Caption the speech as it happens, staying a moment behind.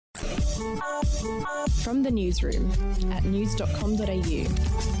From the newsroom at news.com.au.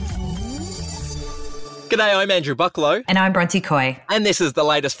 G'day, I'm Andrew Bucklow. And I'm Bronte Coy. And this is the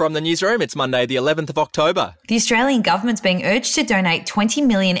latest from the newsroom. It's Monday, the 11th of October. The Australian government's being urged to donate 20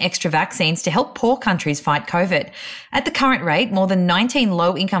 million extra vaccines to help poor countries fight COVID. At the current rate, more than 19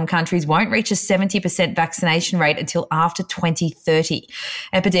 low-income countries won't reach a 70% vaccination rate until after 2030.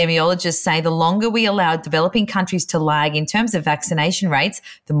 Epidemiologists say the longer we allow developing countries to lag in terms of vaccination rates,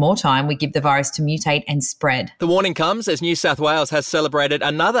 the more time we give the virus to mutate and spread. The warning comes as New South Wales has celebrated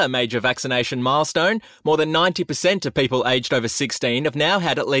another major vaccination milestone. More than 90% of people aged over 16 have now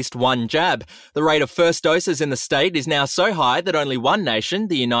had at least one jab. The rate of first doses in the state is now so high that only one nation,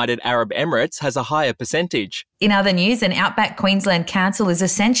 the United Arab Emirates, has a higher percentage. In other news, an Outback Queensland council is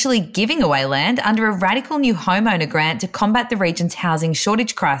essentially giving away land under a radical new homeowner grant to combat the region's housing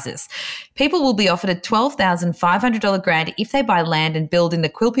shortage crisis. People will be offered a $12,500 grant if they buy land and build in the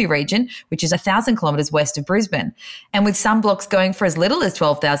Quilpie region, which is 1,000 kilometres west of Brisbane. And with some blocks going for as little as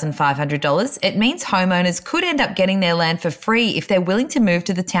 $12,500, it means homeowners could end up getting their land for free if they're willing to move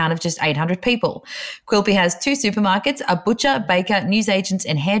to the town of just 800 people. Quilpie has 2 supermarkets, a butcher, baker, newsagents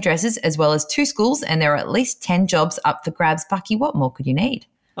and hairdressers, as well as 2 schools, and there are at least 10 jobs up for grabs. Bucky, what more could you need?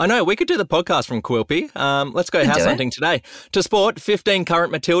 I know, we could do the podcast from Quilpie. Let's go house hunting today. To sport, 15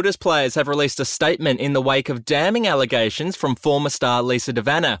 current Matildas players have released a statement in the wake of damning allegations from former star Lisa De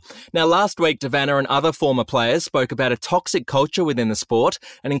Vanna. Now, last week, De Vanna and other former players spoke about a toxic culture within the sport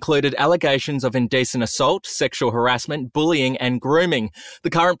and included allegations of indecent assault, sexual harassment, bullying and grooming. The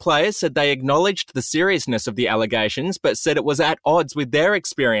current players said they acknowledged the seriousness of the allegations, but said it was at odds with their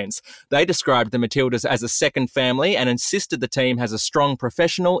experience. They described the Matildas as a second family and insisted the team has a strong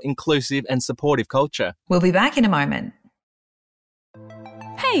professional, inclusive and supportive culture. We'll be back in a moment.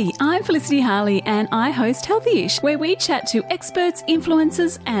 Hey, I'm Felicity Harley and I host Healthyish, where we chat to experts,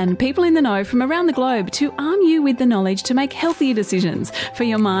 influencers and people in the know from around the globe to arm you with the knowledge to make healthier decisions for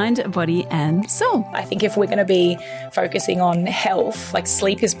your mind, body and soul. I think if we're going to be focusing on health, like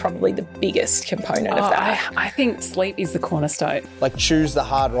sleep is probably the biggest component of that. I think sleep is the cornerstone. Like choose the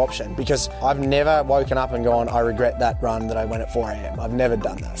harder option, because I've never woken up and gone, I regret that run that I went at 4 a.m. I've never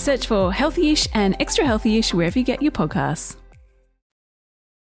done that. Search for Healthyish and Extra Healthyish wherever you get your podcasts.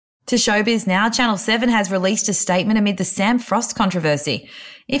 To showbiz now, Channel 7 has released a statement amid the Sam Frost controversy.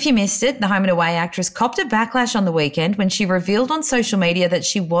 If you missed it, the Home and Away actress copped a backlash on the weekend when she revealed on social media that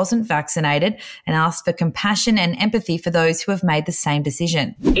she wasn't vaccinated and asked for compassion and empathy for those who have made the same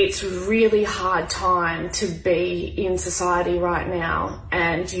decision. It's a really hard time to be in society right now,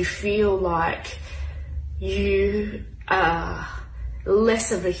 and you feel like you are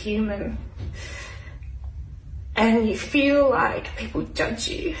less of a human. And you feel like people judge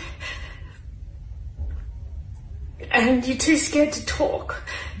you. And you're too scared to talk.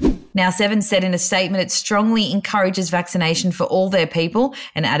 Now, Seven said in a statement it strongly encourages vaccination for all their people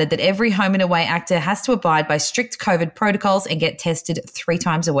and added that every Home and Away actor has to abide by strict COVID protocols and get tested 3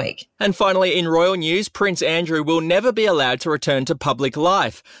 times a week. And finally, in royal news, Prince Andrew will never be allowed to return to public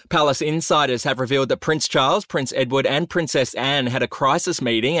life. Palace insiders have revealed that Prince Charles, Prince Edward and Princess Anne had a crisis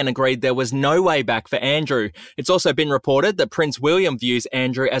meeting and agreed there was no way back for Andrew. It's also been reported that Prince William views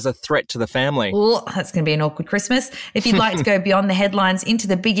Andrew as a threat to the family. Oh, that's going to be an awkward Christmas. If you'd like to go beyond the headlines into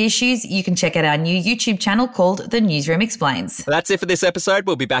the big issues, you can check out our new YouTube channel called The Newsroom Explains. That's it for this episode.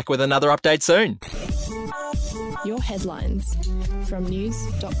 We'll be back with another update soon. Your headlines from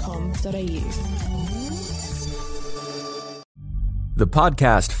news.com.au. The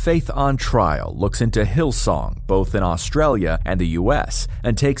podcast Faith on Trial looks into Hillsong, both in Australia and the US,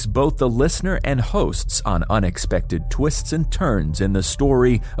 and takes both the listener and hosts on unexpected twists and turns in the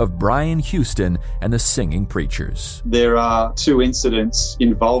story of Brian Houston and the Singing Preachers. There are 2 incidents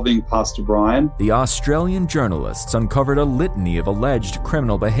involving Pastor Brian. The Australian journalists uncovered a litany of alleged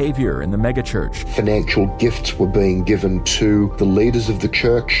criminal behavior in the megachurch. Financial gifts were being given to the leaders of the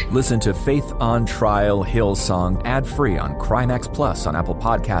church. Listen to Faith on Trial Hillsong ad-free on Crimex Plus on Apple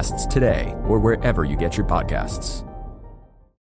Podcasts today or wherever you get your podcasts.